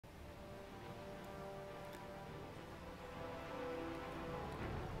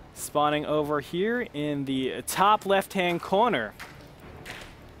Spawning over here in the top left-hand corner.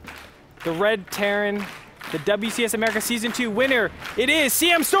 The Red Terran, the WCS America Season 2 winner. It is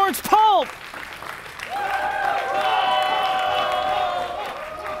CM Storm's Polt!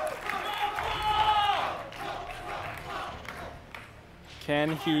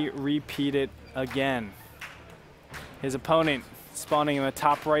 Can he repeat it again? His opponent spawning in the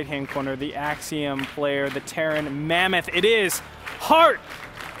top right-hand corner, the Axiom player, the Terran Mammoth. It is Heart!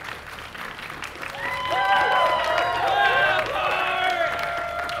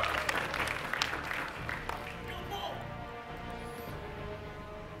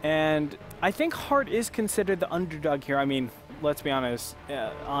 And I think Heart is considered the underdog here. I mean, let's be honest,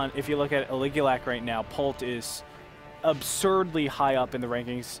 if you look at Aligulac right now, Polt is absurdly high up in the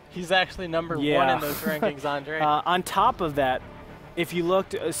rankings. He's actually number one in those rankings, Andre. On top of that, if you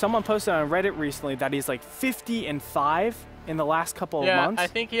looked, someone posted on Reddit recently that he's like 50-5 in the last couple of months. Yeah, I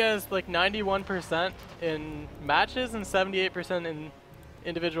think he has like 91% in matches and 78% in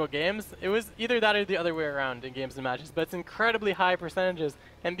individual games. It was either that or the other way around in games and matches, but it's incredibly high percentages.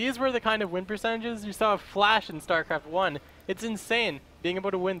 And these were the kind of win percentages you saw Flash in StarCraft 1. It's insane being able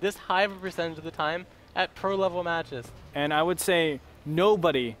to win this high of a percentage of the time at pro level matches. And I would say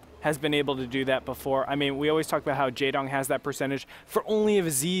nobody has been able to do that before. I mean, we always talk about how Jaedong has that percentage for only a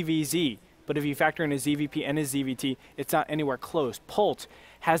ZVZ, but if you factor in a ZVP and a ZVT, it's not anywhere close. Polt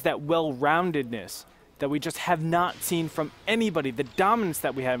has that well-roundedness that we just have not seen from anybody, the dominance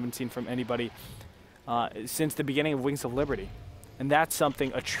that we haven't seen from anybody since the beginning of Wings of Liberty. And that's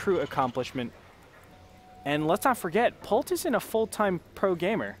something, a true accomplishment. And let's not forget, Polt isn't a full-time pro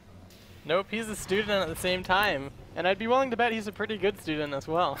gamer. Nope, he's a student at the same time. And I'd be willing to bet he's a pretty good student as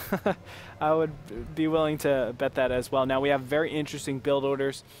well. I would be willing to bet that as well. Now we have very interesting build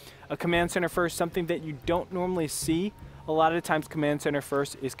orders. A Command Center first, something that you don't normally see. A lot of times Command Center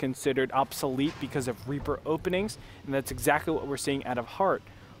first is considered obsolete because of Reaper openings, and that's exactly what we're seeing out of Heart.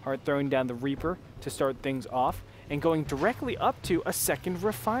 Heart throwing down the Reaper to start things off and going directly up to a second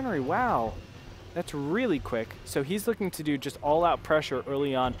refinery. Wow, that's really quick. So he's looking to do just all-out pressure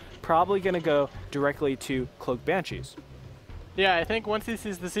early on, probably going to go directly to Cloak Banshees. Yeah, I think once he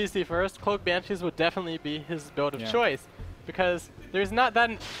sees the CC first, Cloak Banshees would definitely be his build of choice, because there's not that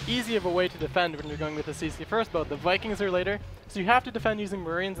easy of a way to defend when you're going with the CC first build. The Vikings are later, so you have to defend using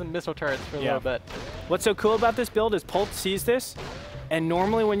Marines and missile turrets for a little bit. What's so cool about this build is Polt sees this, and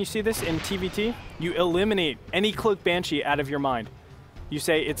normally when you see this in TVT, you eliminate any Cloak Banshee out of your mind. You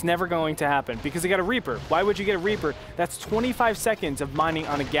say it's never going to happen because they got a Reaper. Why would you get a Reaper? That's 25 seconds of mining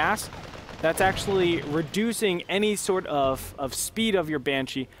on a gas. That's actually reducing any sort of speed of your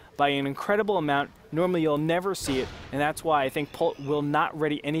Banshee by an incredible amount. Normally you'll never see it, and that's why I think Polt will not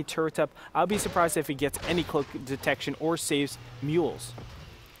ready any turrets up. I'll be surprised if he gets any cloak detection or saves mules.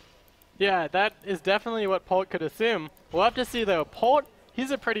 Yeah, that is definitely what Polt could assume. We'll have to see though. Polt,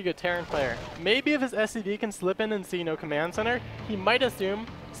 he's a pretty good Terran player. Maybe if his SCV can slip in and see no command center, he might assume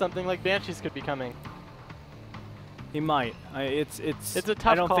something like Banshees could be coming. He might. It's a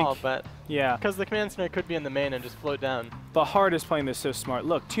tough call, but yeah, because the command center could be in the main and just float down. But Heart is playing this so smart.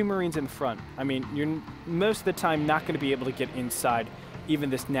 Look, 2 Marines in front. I mean, you're most of the time not going to be able to get inside even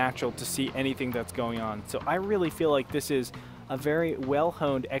this natural to see anything that's going on. So I really feel like this is a very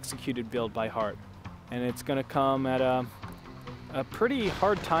well-honed, executed build by Heart, and it's going to come at a pretty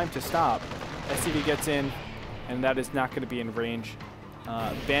hard time to stop. SCV gets in, and that is not going to be in range.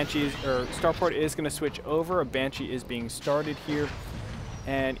 Banshees, or Starport is going to switch over. A Banshee is being started here.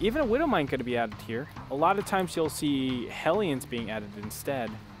 And even a Widowmine could be added here. A lot of times you'll see Hellions being added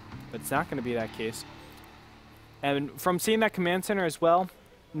instead, but it's not going to be that case. And from seeing that command center as well,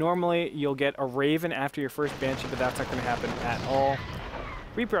 normally you'll get a Raven after your first Banshee, but that's not going to happen at all.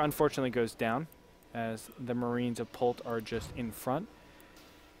 Reaper unfortunately goes down, as the Marines of Polt are just in front.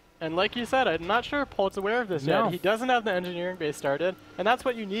 And like you said, I'm not sure Polt's aware of this yet. He doesn't have the engineering base started, and that's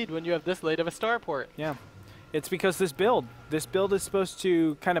what you need when you have this late of a starport. Yeah. It's because this build is supposed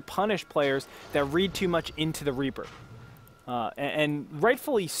to kind of punish players that read too much into the Reaper. And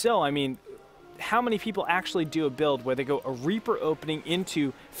rightfully so. I mean, how many people actually do a build where they go a Reaper opening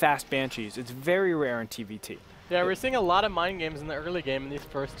into fast Banshees? It's very rare in TVT. Yeah, we're seeing a lot of mind games in the early game in these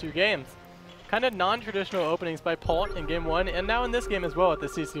first 2 games. Kind of non-traditional openings by Polt in game 1, and now in this game as well at the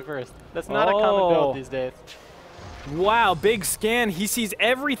CC first. That's not a common build these days. Wow, big scan. He sees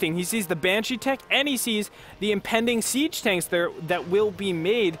everything. He sees the Banshee tech, and he sees the impending siege tanks there that will be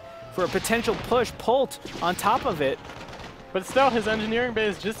made for a potential push. Polt on top of it. But still, his engineering bay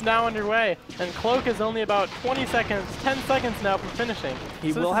is just now underway, and Cloak is only about 20 seconds, 10 seconds now from finishing.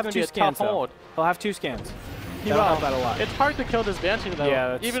 He will have 2 scans, though. He'll have 2 scans. That'll help out a lot. It's hard to kill this Banshee though, Yeah,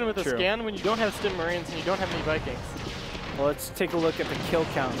 that's even with a true. scan when you don't have Stim Marines and you don't have any Vikings. Well, let's take a look at the kill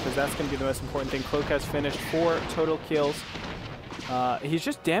count, because that's going to be the most important thing. Cloak has finished 4 total kills. He's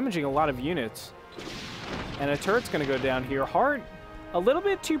just damaging a lot of units. And a turret's going to go down here. Hart, a little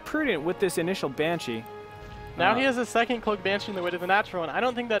bit too prudent with this initial Banshee. Now he has a second Cloak Banshee in the way to the natural, and I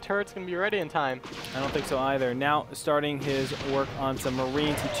don't think that turret's going to be ready in time. I don't think so either. Now starting his work on some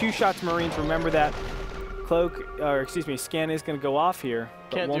Marines. He 2-shots Marines. Remember that Cloak, or excuse me, Scan is going to go off here,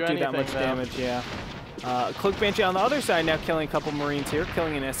 but Can't won't do do that much anything, damage. Yeah. Cloak Banshee on the other side now killing a couple Marines here,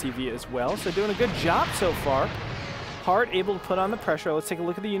 killing an SCV as well. So doing a good job so far. Hart able to put on the pressure. Let's take a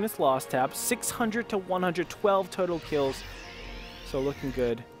look at the units lost tab. 600 to 112 total kills. So looking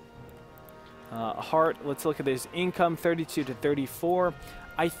good. Hart, let's look at his income, 32 to 34.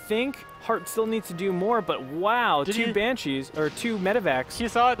 I think Hart still needs to do more, but wow, two Banshees, or 2 medevacs. He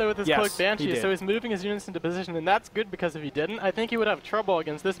saw it though with his Cloak He Banshee, did. so he's moving his units into position, and that's good because if he didn't, I think he would have trouble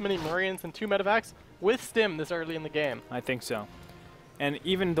against this many Marines and 2 medevacs with Stim this early in the game. I think so. And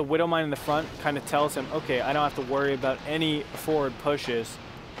even the Widow Mine in the front kind of tells him, okay, I don't have to worry about any forward pushes.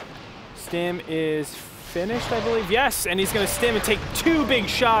 Stim is finished, I believe. Yes, and he's going to Stim and take 2 big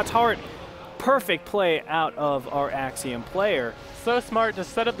shots. Hart, perfect play out of our Axiom player. So smart to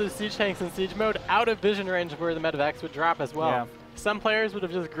set up the siege tanks in siege mode out of vision range of where the medevacs would drop as well. Yeah. Some players would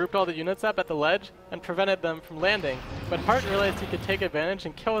have just grouped all the units up at the ledge and prevented them from landing, but Hart realized he could take advantage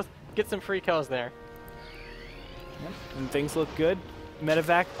and get some free kills there. Yep. And things look good.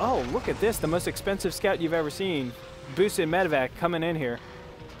 Medevac, oh, look at this, the most expensive scout you've ever seen. Boosted Medevac coming in here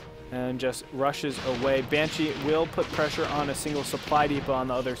and just rushes away. Banshee will put pressure on a single supply depot on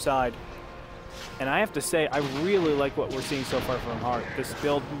the other side. And I have to say, I really like what we're seeing so far from Hart. This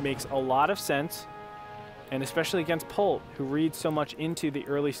build makes a lot of sense, and especially against Polt, who reads so much into the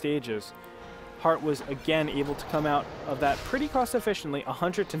early stages. Hart was, again, able to come out of that pretty cost efficiently,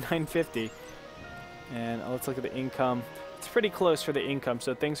 100 to 950. And let's look at the income. It's pretty close for the income,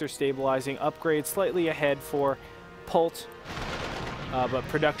 so things are stabilizing. Upgrade slightly ahead for Polt, but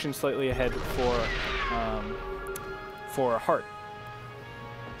production slightly ahead for Hart.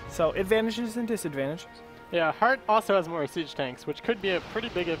 So advantages and disadvantages. Yeah, Hart also has more siege tanks, which could be a pretty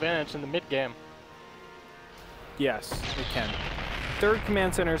big advantage in the mid game. Yes, it can. Third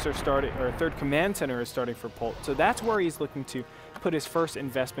command centers are starting, or third command center is starting for Polt. So that's where he's looking to put his first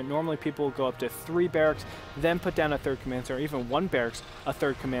investment. Normally people will go up to 3 barracks, then put down a third command center, even 1 barracks, a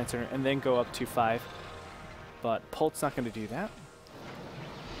third command center, and then go up to 5. But Polt's not going to do that.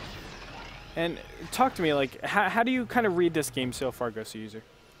 And talk to me, like, how do you kind of read this game so far, Ghost User?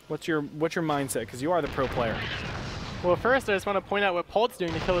 What's your mindset? Because you are the pro player. Well, first I just want to point out what Polt's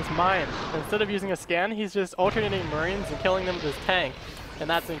doing to kill his mine. Instead of using a scan, he's just alternating Marines and killing them with his tank, and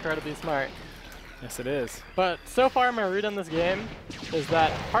that's incredibly smart. Yes, it is. But so far my read on this game is that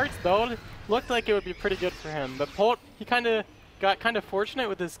Hart's build looked like it would be pretty good for him, but Polt, he got kind of fortunate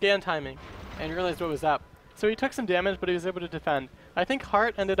with his scan timing and realized what was up. So he took some damage, but he was able to defend. I think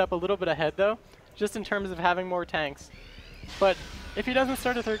Hart ended up a little bit ahead though, just in terms of having more tanks. But if he doesn't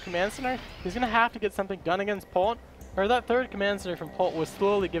start a third command center, he's going to have to get something done against Polt, or that third command center from Polt will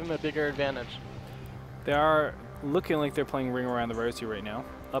slowly give him a bigger advantage. They are looking like they're playing Ring Around the Rosie right now.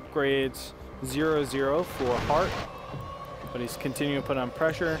 Upgrades 0-0 for Hart, but he's continuing to put on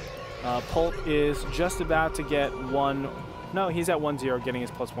pressure. Polt is just about to get he's at 1-0 getting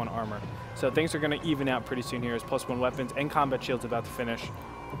his +1 armor. So things are going to even out pretty soon here. His +1 weapons and combat shield's about to finish.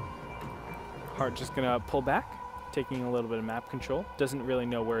 Hart just going to pull back, taking a little bit of map control. Doesn't really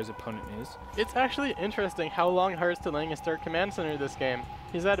know where his opponent is. It's actually interesting how long Hart's delaying his third command center this game.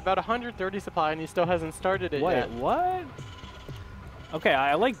 He's at about 130 supply and he still hasn't started it yet. Wait, what? Okay,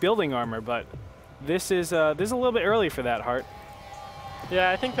 I like building armor, but this is a little bit early for that, Hart.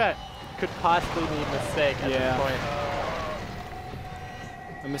 Yeah, I think that could possibly be a mistake at this point.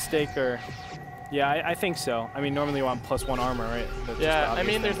 A mistake, or yeah, I think so. I mean, normally you want +1 armor, right? That's Yeah, I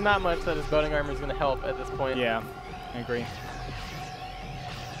mean, there's not much that his building armor is going to help at this point. Yeah, I agree.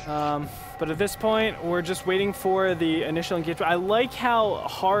 But at this point, we're just waiting for the initial engagement. I like how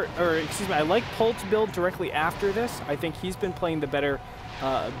I like Polt's build directly after this. I think he's been playing the better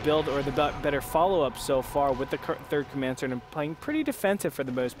build, or the better follow-up so far with the third command center, and playing pretty defensive for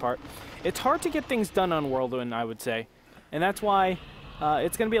the most part. It's hard to get things done on Whirlwind, I would say, and that's why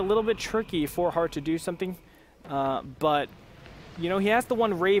it's going to be a little bit tricky for Hart to do something. But you know, he has the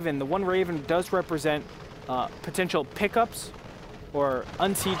one Raven. The one Raven does represent potential pickups, or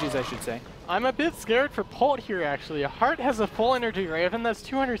unsieges, I should say. I'm a bit scared for Polt here, actually. Hart has a full energy Raven, that's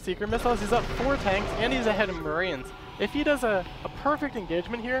 200 Secret Missiles, he's up 4 tanks, and he's ahead of Marines. If he does a perfect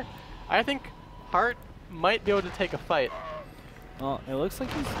engagement here, I think Hart might be able to take a fight. Well, it looks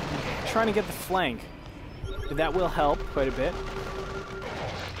like he's trying to get the flank. That will help quite a bit.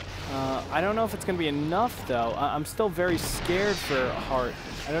 I don't know if it's going to be enough, though. I'm still very scared for Hart.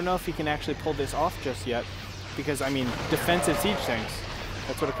 I don't know if he can actually pull this off just yet. Because, I mean, defensive siege tanks.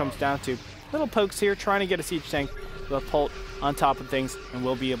 That's what it comes down to. Little pokes here, trying to get a siege tank. With Polt on top of things, and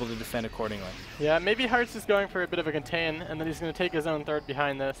we'll be able to defend accordingly. Yeah, maybe Hart's just going for a bit of a contain, and then he's going to take his own third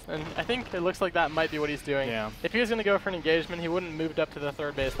behind this. And I think it looks like that might be what he's doing. Yeah. If he was going to go for an engagement, he wouldn't have moved up to the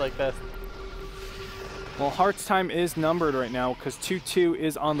third base like this. Well, Hart's time is numbered right now because 2-2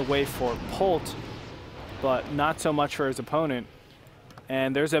 is on the way for Polt, but not so much for his opponent.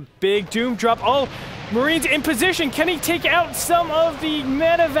 And there's a big doom drop. Oh, Marines in position. Can he take out some of the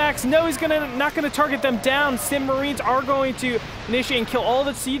medevacs? No, he's not gonna target them down. Sim Marines are going to initiate and kill all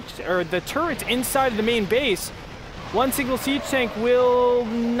the siege or the turrets inside the main base. One single siege tank will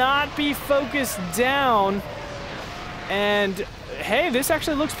not be focused down. And hey, this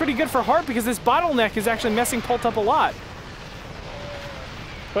actually looks pretty good for Hart because this bottleneck is actually messing Polt up a lot.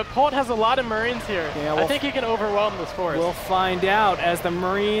 But Polt has a lot of Marines here. Yeah, I think he can overwhelm this force. We'll find out as the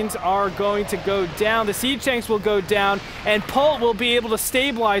Marines are going to go down. The siege tanks will go down, and Polt will be able to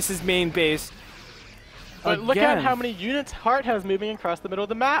stabilize his main base. But look at how many units Hart has moving across the middle of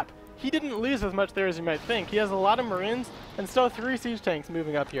the map. He didn't lose as much there as you might think. He has a lot of Marines and still 3 siege tanks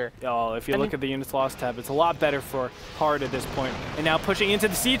moving up here. Oh, if you look at the units lost tab, it's a lot better for Hart at this point. And now pushing into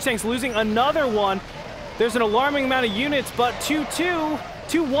the siege tanks, losing another one. There's an alarming amount of units, but 2-2.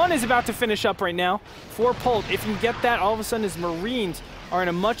 2-1 is about to finish up right now for Polt. If you can get that, all of a sudden his Marines are in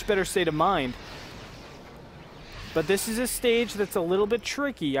a much better state of mind. But this is a stage that's a little bit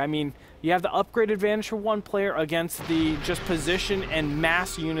tricky. I mean, you have the upgrade advantage for one player against the just position and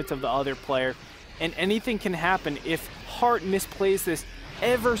mass units of the other player. And anything can happen if Hart misplays this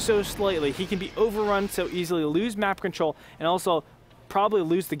ever so slightly. He can be overrun so easily, lose map control, and also probably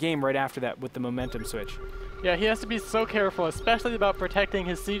lose the game right after that with the momentum switch. Yeah, he has to be so careful, especially about protecting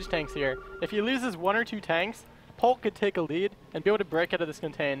his siege tanks here. If he loses 1 or 2 tanks, Polt could take a lead and be able to break out of this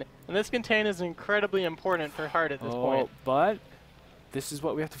contain. And this contain is incredibly important for Hart at this point. But this is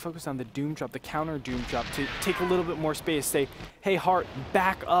what we have to focus on, the doom drop, the counter doom drop, to take a little bit more space. Say, hey, Hart,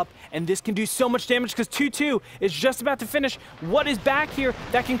 back up. And this can do so much damage because 2-2 is just about to finish. What is back here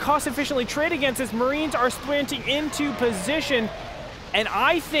that can cost efficiently trade against this? Marines are sprinting into position. And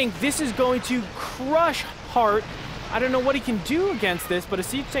I think this is going to crush Hart. I don't know what he can do against this, but a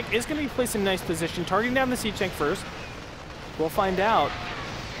siege tank is going to be placed in a nice position, targeting down the siege tank first. We'll find out.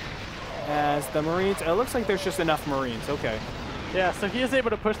 As the Marines, it looks like there's just enough Marines. Okay. Yeah, so he is able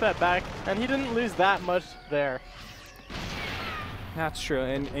to push that back, and he didn't lose that much there. That's true,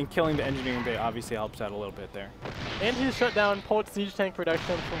 and killing the engineering bay obviously helps out a little bit there. And he shut down Polt's siege tank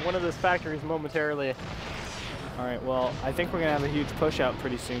production from one of those factories momentarily. All right, well, I think we're going to have a huge push out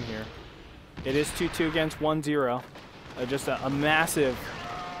pretty soon here. It is 2-2 against 1-0. Just a massive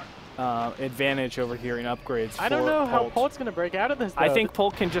advantage over here in upgrades. I don't know how Polt's going to break out of this, though. I think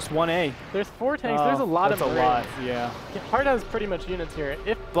Polt can just 1A. There's 4 tanks. There's a lot of Marines. That's a lot, yeah. Hart has pretty much units here.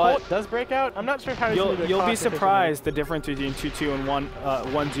 If Polt does break out, I'm not sure how he's going to do it. You'll be surprised the difference between 2-2 and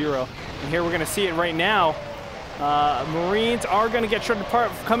 1-0. And here we're going to see it right now. Marines are going to get shredded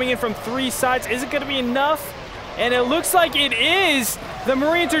apart, coming in from 3 sides. Is it going to be enough? And it looks like it is. The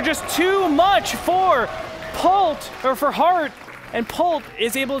Marines are just too much for Polt, or for Hart, and Polt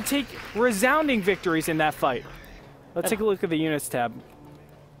is able to take resounding victories in that fight. Let's take a look at the units tab.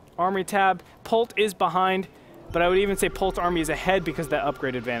 Army tab, Polt is behind, but I would even say Polt's army is ahead because of that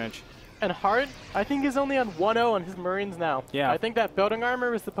upgrade advantage. And Hart, I think, is only on 1-0 on his Marines now. Yeah. I think that building armor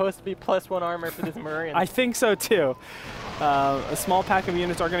was supposed to be +1 armor for this Marine. I think so too. A small pack of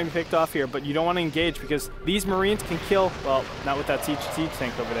units are going to be picked off here, but you don't want to engage because these Marines can kill, well, not with that siege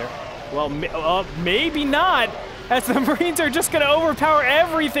tank over there. Well, maybe not, as the Marines are just going to overpower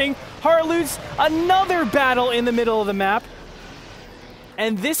everything. Hart loses another battle in the middle of the map.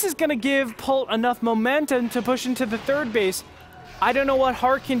 And this is going to give Polt enough momentum to push into the third base. I don't know what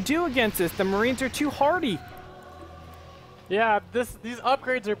Hart can do against this. The Marines are too hardy. Yeah, these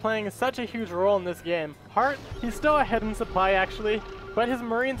upgrades are playing such a huge role in this game. Hart, he's still ahead in supply actually, but his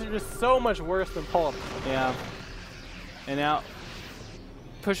Marines are just so much worse than Polt. Yeah. And now,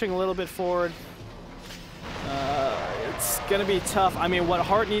 pushing a little bit forward. It's going to be tough. I mean, what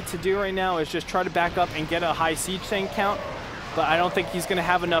Hart needs to do right now is just try to back up and get a high siege tank count. But I don't think he's going to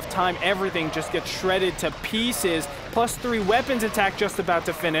have enough time. Everything just gets shredded to pieces. +3 weapons attack just about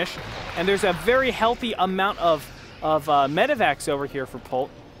to finish. And there's a very healthy amount of medevacs over here for Polt.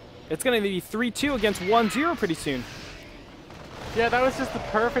 It's going to be 3-2 against 1-0 pretty soon. Yeah, that was just the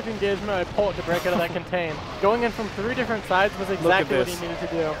perfect engagement by Polt to break out of that contain. Going in from 3 different sides was exactly what he needed to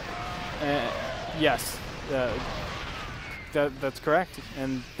do. Yes, that's correct.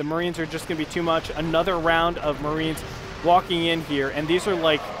 And the Marines are just going to be too much. Another round of Marines walking in here, and these are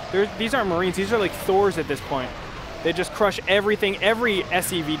like, these aren't Marines, these are like Thors at this point. They just crush everything, every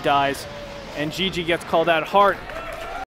SEV dies, and GG gets called out. Hart